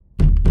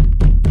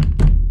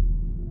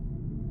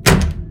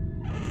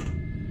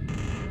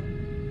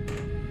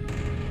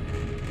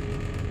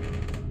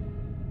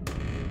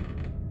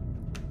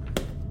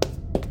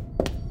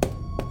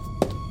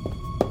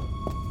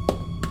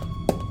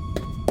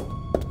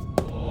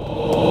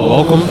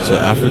Welcome to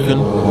African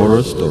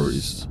Horror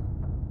Stories.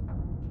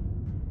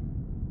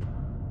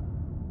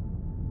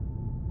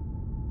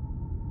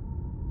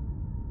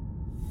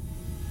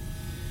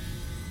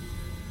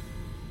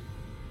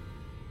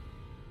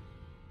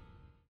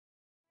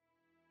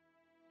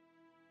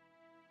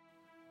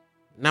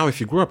 Now, if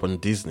you grew up on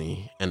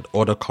Disney and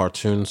other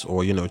cartoons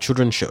or,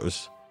 children's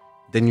shows,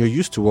 then you're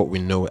used to what we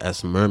know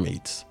as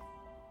mermaids.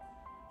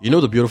 You know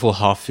the beautiful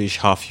half fish,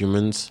 half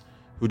humans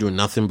who do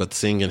nothing but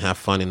sing and have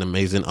fun in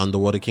amazing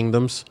underwater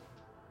kingdoms?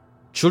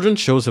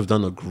 Children's shows have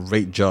done a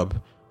great job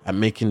at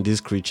making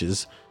these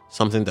creatures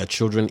something that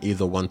children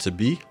either want to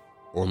be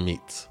or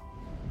meet.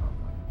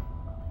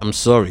 I'm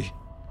sorry,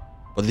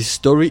 but this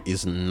story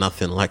is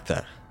nothing like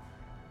that.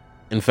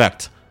 In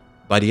fact,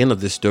 by the end of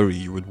this story,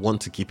 you would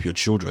want to keep your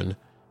children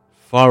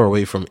far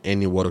away from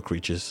any water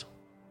creatures.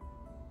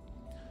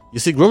 You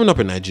see, growing up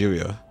in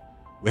Nigeria,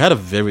 we had a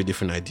very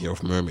different idea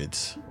of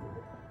mermaids.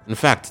 In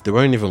fact, they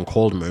weren't even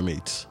called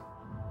mermaids.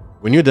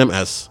 We knew them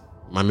as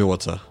Mami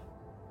Water.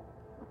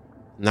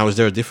 Now, is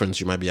there a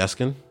difference, you might be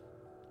asking?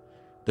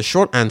 The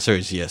short answer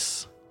is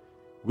yes.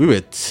 We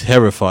were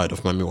terrified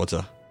of Mami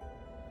Water.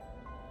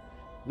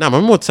 Now,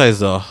 Mami Water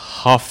is a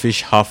half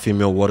fish, half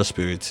female water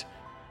spirit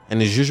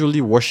and is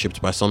usually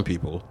worshipped by some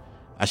people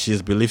as she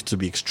is believed to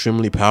be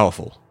extremely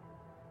powerful.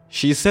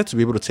 She is said to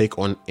be able to take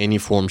on any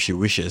form she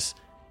wishes,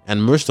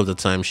 and most of the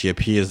time she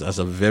appears as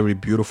a very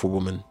beautiful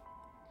woman.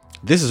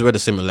 This is where the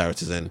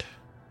similarities end.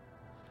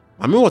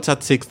 Mami Water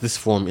takes this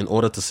form in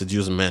order to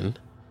seduce men,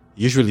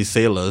 usually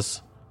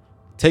sailors,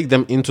 take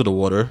them into the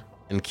water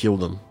and kill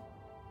them.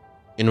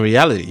 In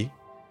reality,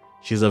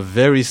 she's a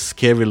very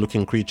scary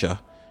looking creature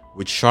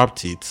with sharp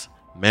teeth,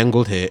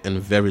 mangled hair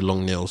and very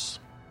long nails.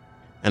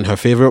 And her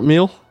favorite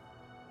meal?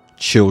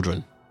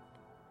 Children.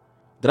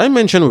 Did I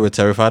mention we were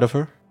terrified of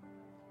her?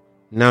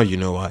 Now you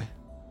know why.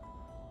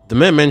 The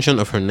mere mention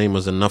of her name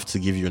was enough to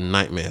give you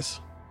nightmares.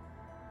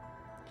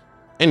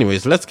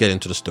 Anyways, let's get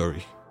into the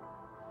story.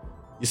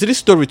 You see, this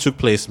story took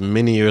place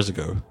many years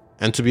ago,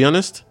 and to be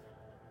honest,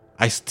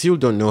 I still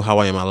don't know how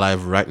I am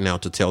alive right now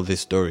to tell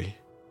this story.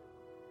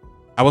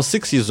 I was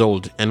 6 years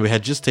old and we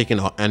had just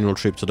taken our annual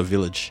trip to the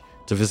village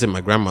to visit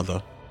my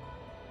grandmother.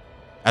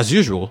 As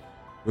usual,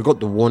 we got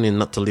the warning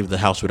not to leave the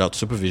house without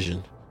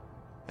supervision.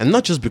 And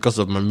not just because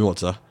of Mami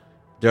Water,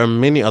 there are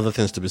many other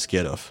things to be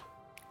scared of.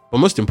 But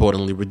most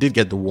importantly, we did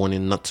get the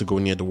warning not to go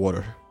near the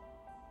water.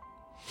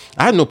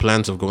 I had no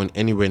plans of going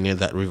anywhere near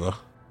that river.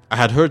 I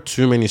had heard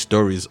too many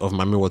stories of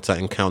Mami Water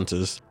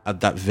encounters at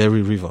that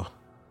very river.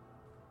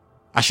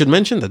 I should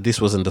mention that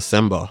this was in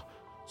December,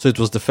 so it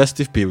was the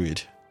festive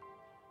period.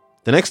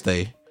 The next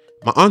day,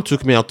 my aunt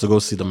took me out to go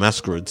see the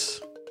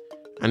masquerades,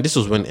 and this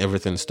was when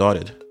everything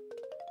started.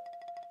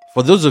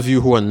 For those of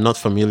you who are not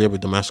familiar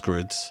with the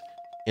masquerades,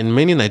 in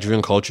many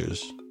Nigerian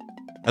cultures,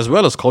 as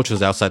well as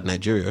cultures outside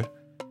Nigeria,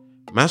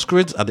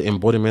 masquerades are the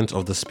embodiment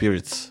of the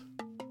spirits.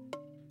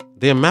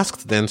 They are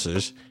masked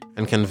dancers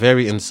and can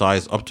vary in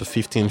size up to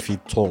 15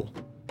 feet tall.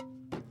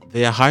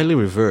 They are highly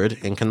revered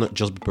and cannot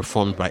just be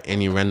performed by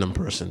any random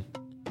person.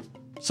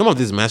 Some of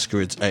these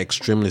masquerades are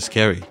extremely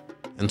scary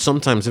and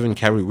sometimes even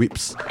carry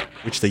whips,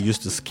 which they use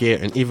to scare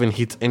and even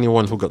hit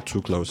anyone who got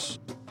too close.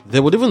 They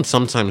would even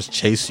sometimes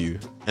chase you,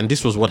 and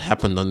this was what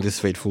happened on this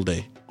fateful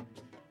day.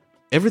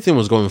 Everything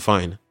was going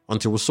fine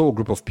until we saw a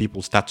group of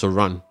people start to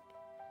run.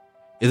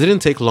 It didn't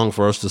take long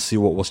for us to see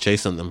what was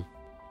chasing them.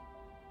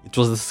 It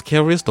was the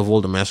scariest of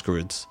all the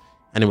masquerades,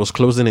 and it was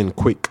closing in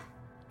quick.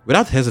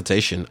 Without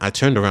hesitation, I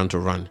turned around to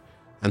run,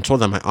 and saw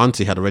that my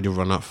auntie had already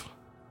run off.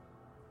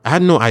 I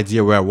had no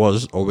idea where I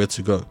was or where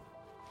to go,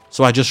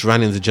 so I just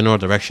ran in the general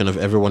direction of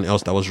everyone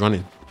else that was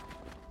running.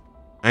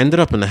 I ended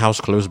up in a house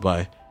close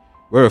by,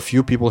 where a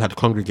few people had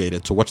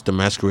congregated to watch the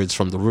masquerades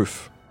from the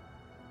roof.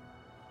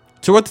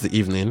 Towards the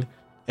evening,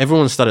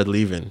 everyone started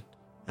leaving,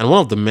 and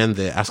one of the men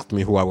there asked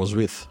me who I was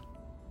with.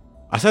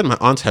 I said my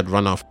aunt had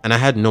run off and I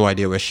had no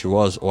idea where she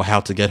was or how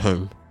to get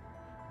home,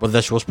 but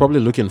that she was probably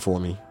looking for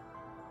me.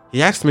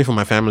 He asked me for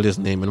my family's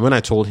name, and when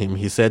I told him,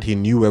 he said he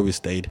knew where we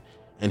stayed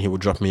and he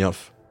would drop me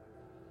off.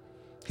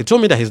 He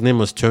told me that his name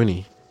was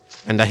Tony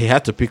and that he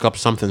had to pick up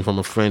something from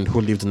a friend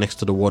who lived next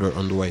to the water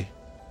on the way.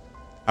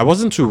 I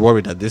wasn't too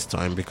worried at this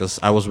time because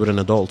I was with an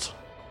adult.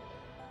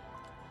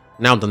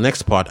 Now the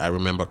next part I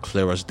remember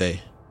clear as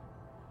day.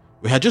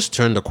 We had just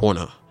turned the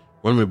corner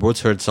when we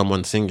both heard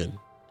someone singing.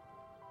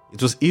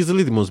 It was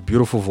easily the most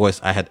beautiful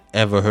voice I had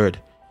ever heard,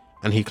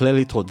 and he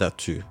clearly thought that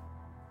too.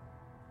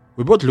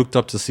 We both looked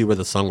up to see where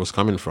the song was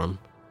coming from,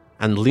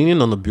 and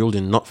leaning on a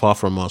building not far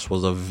from us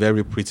was a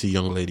very pretty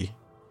young lady.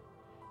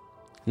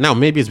 Now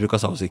maybe it's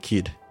because I was a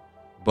kid,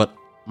 but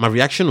my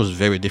reaction was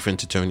very different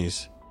to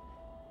Tony's.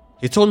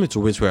 He told me to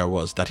wait where I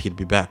was, that he'd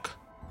be back.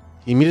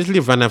 He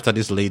immediately ran after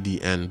this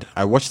lady and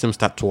I watched him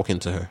start talking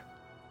to her.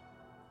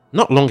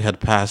 Not long had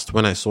passed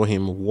when I saw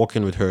him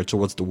walking with her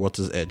towards the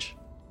water's edge.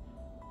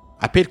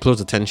 I paid close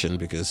attention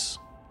because,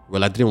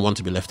 well, I didn't want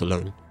to be left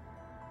alone.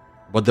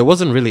 But there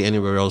wasn't really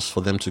anywhere else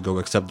for them to go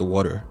except the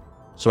water,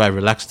 so I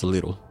relaxed a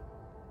little.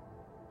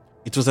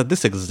 It was at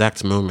this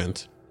exact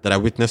moment that I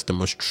witnessed the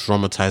most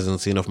traumatizing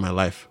scene of my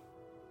life.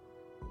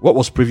 What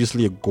was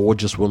previously a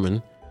gorgeous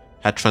woman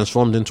had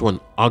transformed into an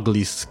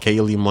ugly,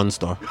 scaly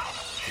monster,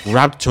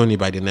 grabbed Tony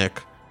by the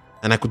neck,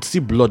 and I could see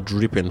blood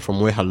dripping from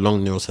where her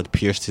long nails had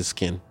pierced his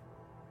skin.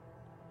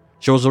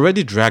 She was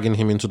already dragging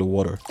him into the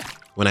water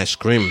when I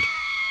screamed.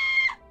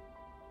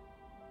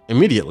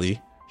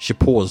 Immediately, she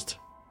paused,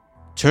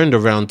 turned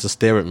around to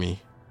stare at me,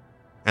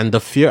 and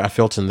the fear I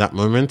felt in that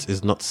moment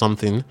is not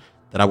something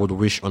that I would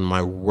wish on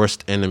my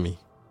worst enemy.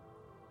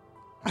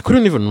 I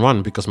couldn't even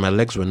run because my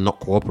legs were not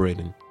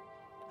cooperating.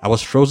 I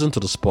was frozen to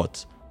the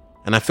spot,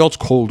 and I felt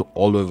cold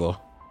all over.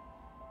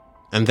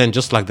 And then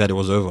just like that, it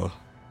was over.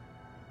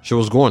 She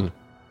was gone,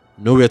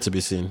 nowhere to be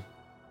seen.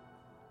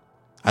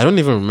 I don't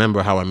even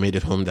remember how I made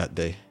it home that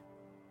day,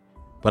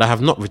 but I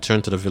have not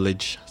returned to the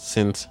village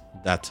since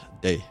that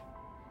day.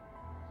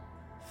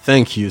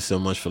 Thank you so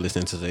much for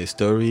listening to today's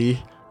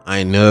story.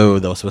 I know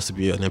that was supposed to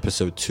be an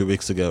episode 2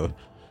 weeks ago,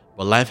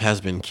 but life has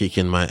been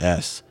kicking my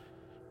ass.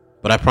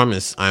 But I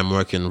promise I am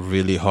working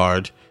really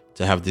hard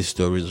to have these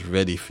stories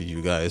ready for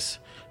you guys.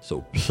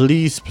 So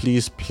please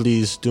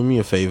do me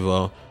a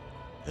favor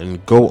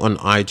and go on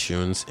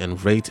iTunes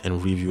and rate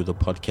and review the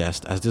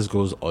podcast, as this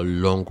goes a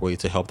long way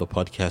to help the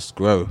podcast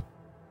grow.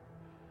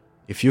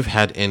 If you've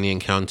had any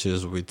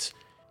encounters with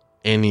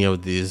any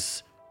of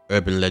these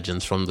urban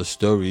legends from the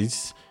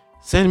stories,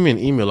 send me an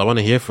email. I want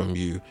to hear from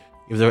you.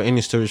 If there are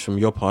any stories from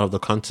your part of the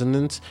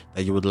continent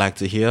that you would like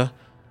to hear,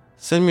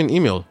 send me an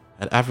email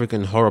at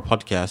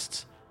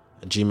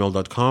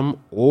africanhorrorpodcast@gmail.com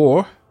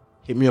or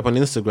hit me up on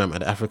Instagram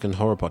at African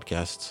Horror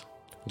Podcast.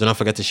 Do not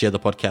forget to share the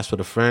podcast with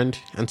a friend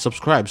and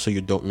subscribe so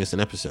you don't miss an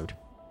episode.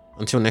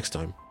 Until next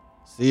time,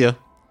 see ya.